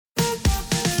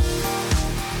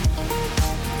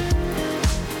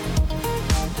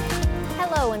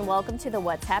welcome to the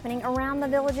What's Happening Around the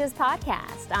Villages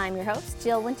podcast. I'm your host,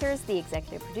 Jill Winters, the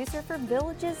executive producer for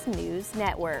Villages News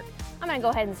Network. I'm going to go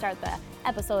ahead and start the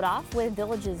episode off with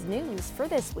Villages News for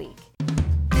this week.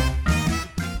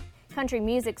 Country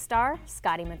music star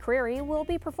Scotty McCreery will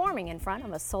be performing in front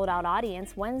of a sold-out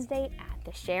audience Wednesday at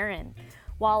the Sharon.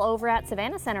 While over at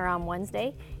Savannah Center on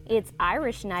Wednesday, it's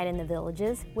Irish Night in the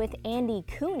Villages with Andy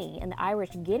Cooney and the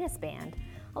Irish Guinness Band,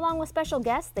 along with special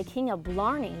guests the King of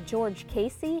Blarney, George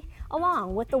Casey,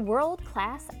 along with the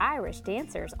world-class Irish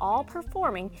dancers, all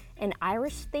performing an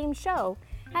Irish-themed show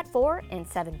at 4 and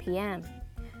 7 p.m.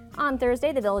 On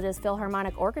Thursday, the Villages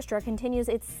Philharmonic Orchestra continues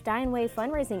its Steinway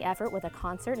fundraising effort with a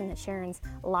concert in the Sharon's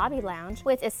Lobby Lounge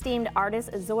with esteemed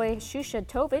artists Zoe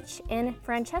Shushatovich and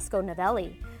Francesco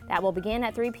Novelli. That will begin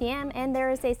at 3 p.m. and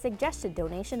there is a suggested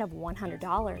donation of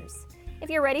 $100. If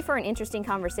you're ready for an interesting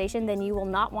conversation, then you will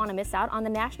not want to miss out on the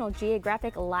National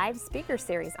Geographic Live Speaker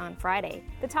Series on Friday.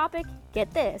 The topic,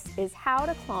 get this, is how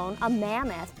to clone a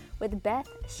mammoth with Beth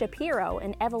Shapiro,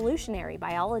 an evolutionary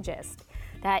biologist.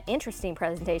 That interesting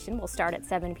presentation will start at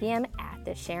 7 p.m. at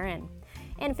the Sharon.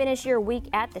 And finish your week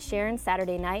at the Sharon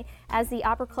Saturday night as the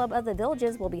Opera Club of the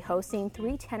Villages will be hosting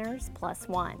 3 tenors plus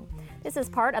 1. This is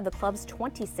part of the club's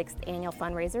 26th annual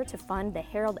fundraiser to fund the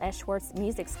Harold S. Schwartz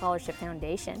Music Scholarship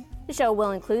Foundation. The show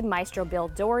will include Maestro Bill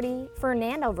Doherty,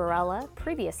 Fernando Varela,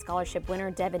 previous scholarship winner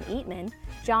Devin Eatman,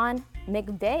 John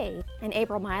McVeigh, and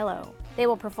April Milo. They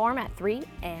will perform at 3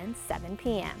 and 7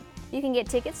 p.m. You can get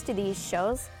tickets to these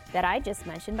shows that I just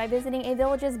mentioned by visiting a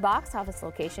Villages box office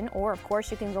location, or of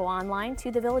course you can go online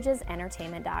to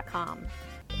thevillagesentertainment.com.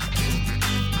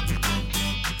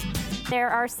 There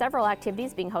are several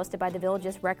activities being hosted by the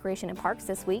Villages Recreation and Parks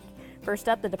this week. First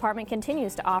up, the department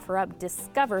continues to offer up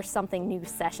Discover Something New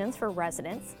sessions for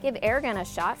residents. Give airgun a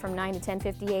shot from 9 to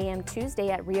 10:50 a.m. Tuesday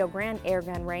at Rio Grande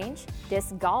Airgun Range.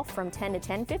 Disc golf from 10 to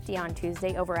 10:50 on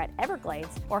Tuesday over at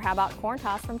Everglades. Or how about corn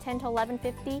toss from 10 to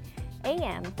 11:50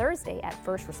 a.m. Thursday at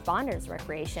First Responders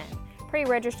Recreation.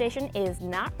 Pre-registration is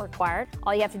not required.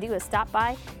 All you have to do is stop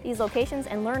by these locations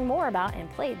and learn more about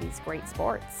and play these great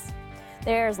sports.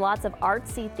 There's lots of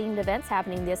artsy-themed events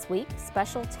happening this week.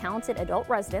 Special Talented Adult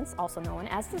Residents, also known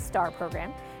as the STAR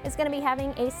program, is going to be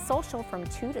having a social from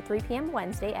 2 to 3 p.m.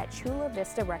 Wednesday at Chula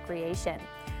Vista Recreation.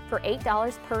 For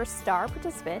 $8 per STAR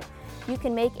participant, you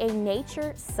can make a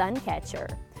nature sun catcher.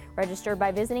 Register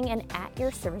by visiting an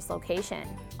at-your-service location.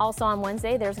 Also on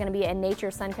Wednesday, there's going to be a Nature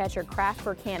Suncatcher craft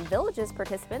for Camp Villages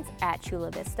participants at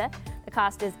Chula Vista. The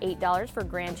cost is $8 for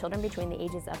grandchildren between the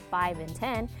ages of 5 and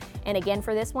 10. And again,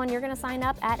 for this one, you're going to sign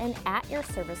up at an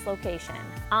at-your-service location.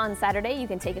 On Saturday, you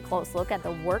can take a close look at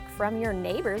the work from your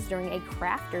neighbors during a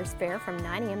crafters fair from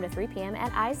 9 a.m. to 3 p.m.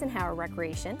 at Eisenhower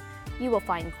Recreation. You will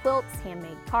find quilts,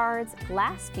 handmade cards,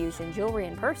 glass fusion jewelry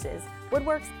and purses,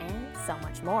 woodworks, and so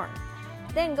much more.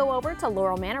 Then go over to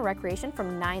Laurel Manor Recreation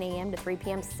from 9 a.m. to 3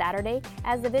 p.m. Saturday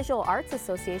as the Visual Arts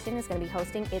Association is going to be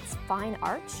hosting its Fine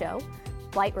Art Show.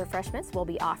 Light refreshments will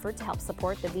be offered to help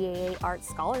support the VAA Art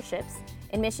Scholarships.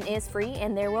 Admission is free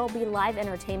and there will be live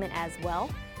entertainment as well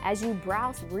as you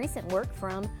browse recent work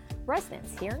from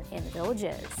residents here in the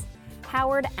Villages.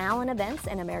 Howard Allen Events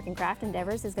and American Craft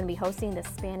Endeavors is going to be hosting the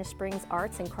Spanish Springs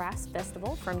Arts and Crafts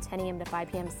Festival from 10 a.m. to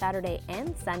 5 p.m. Saturday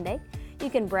and Sunday. You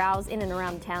can browse in and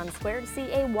around town square to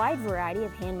see a wide variety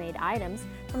of handmade items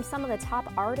from some of the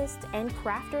top artists and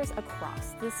crafters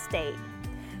across the state.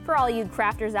 For all you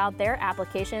crafters out there,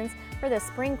 applications for the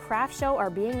Spring Craft Show are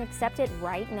being accepted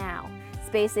right now.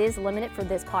 Space is limited for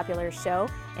this popular show,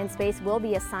 and space will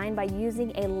be assigned by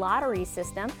using a lottery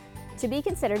system. To be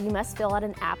considered, you must fill out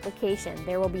an application.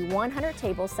 There will be 100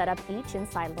 tables set up each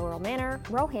inside Laurel Manor,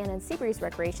 Rohan, and Seabreeze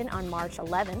Recreation on March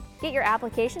 11th. Get your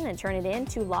application and turn it in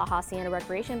to La Hacienda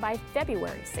Recreation by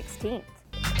February 16th.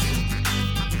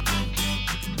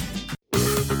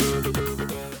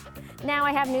 Now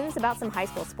I have news about some high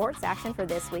school sports action for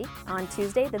this week. On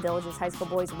Tuesday, the Villages High School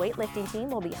boys weightlifting team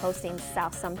will be hosting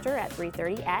South Sumter at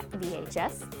 3:30 at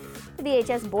VHS. The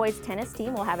VHS boys tennis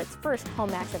team will have its first home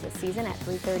match of the season at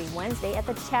 3:30 Wednesday at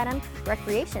the Chatham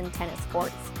Recreation Tennis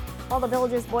Courts, while the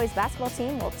Villages boys basketball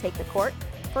team will take the court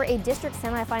for a district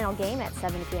semifinal game at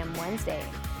 7 p.m. Wednesday.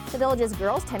 The Villages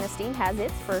girls tennis team has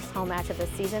its first home match of the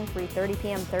season 3:30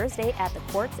 p.m. Thursday at the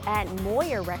courts at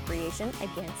Moyer Recreation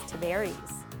against Tavares.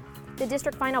 The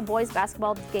district final boys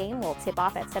basketball game will tip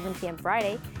off at 7 p.m.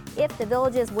 Friday. If the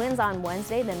Villages wins on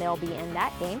Wednesday, then they'll be in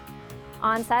that game.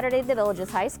 On Saturday, the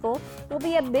Villages High School will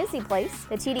be a busy place.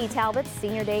 The T.D. Talbot's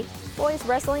Senior Day boys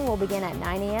wrestling will begin at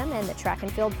 9 a.m. and the track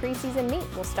and field preseason meet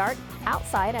will start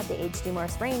outside at the H.D.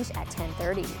 Morris Range at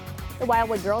 10:30. The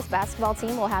Wildwood girls basketball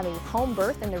team will have a home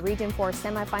berth in the Region 4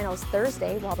 semifinals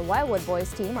Thursday, while the Wildwood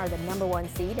boys team are the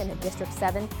 #1 seed in the District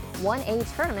 7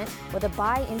 1A tournament with a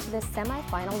bye into the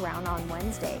semifinal round on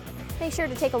Wednesday. Make sure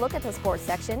to take a look at the sports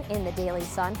section in the Daily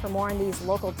Sun for more on these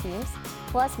local teams,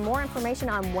 plus more information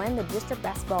on when the district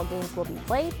basketball games will be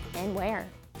played and where.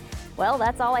 Well,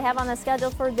 that's all I have on the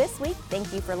schedule for this week.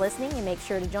 Thank you for listening, and make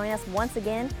sure to join us once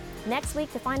again next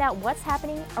week to find out what's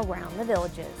happening around the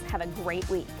Villages. Have a great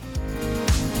week.